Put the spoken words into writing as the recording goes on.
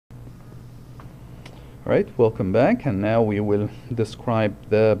Right, welcome back, and now we will describe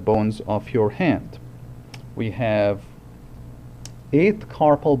the bones of your hand. We have 8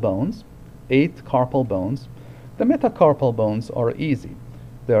 carpal bones. The metacarpal bones are easy.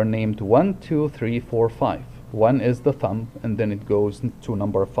 They are named 1, 2, 3, 4, 5. 1 is the thumb, and then it goes to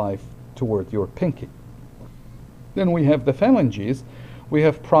number 5 toward your pinky. Then we have the phalanges. We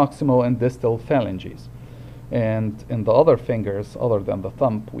have proximal and distal phalanges. And in the other fingers, other than the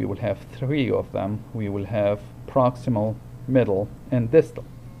thumb, we will have 3 of them. We will have proximal, middle, and distal.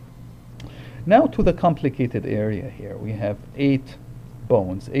 Now to the complicated area here. We have 8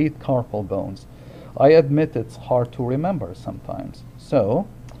 bones, 8 carpal bones. I admit it's hard to remember sometimes. So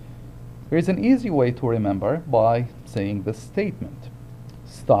here's an easy way to remember by saying this statement.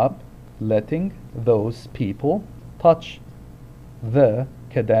 Stop letting those people touch the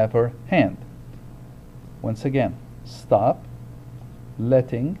cadaver hand. Once again, stop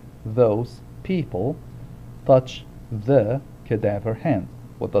letting those people touch the cadaver hand.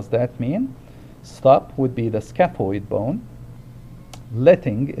 What does that mean? Stop would be the scaphoid bone.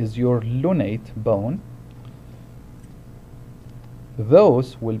 Letting is your lunate bone.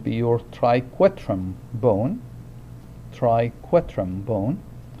 Those will be your triquetrum bone.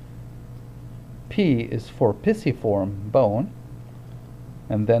 P is for pisiform bone.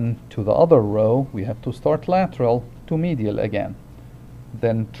 And then to the other row, we have to start lateral to medial again.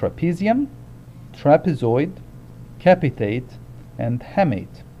 Then trapezium, trapezoid, capitate, and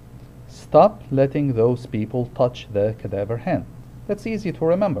hamate. Stop letting those people touch the cadaver hand. That's easy to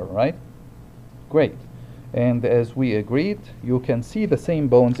remember, right? Great. And as we agreed, you can see the same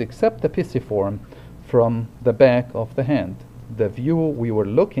bones except the pisiform from the back of the hand. The view we were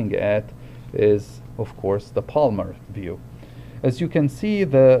looking at is, of course, the palmar view. As you can see,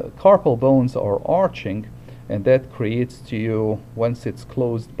 the carpal bones are arching, and that creates to you, once it's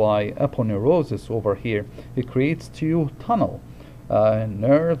closed by aponeurosis over here, it creates to you tunnel.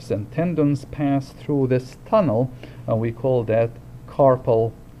 Nerves and tendons pass through this tunnel, and we call that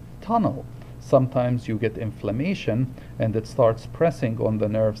carpal tunnel. Sometimes you get inflammation, and it starts pressing on the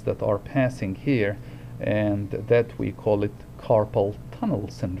nerves that are passing here, and that we call it carpal tunnel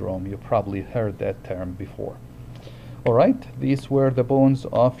syndrome. You probably heard that term before. All right, these were the bones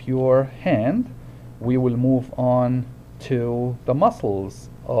of your hand. We will move on to the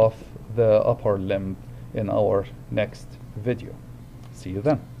muscles of the upper limb in our next video. See you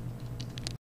then.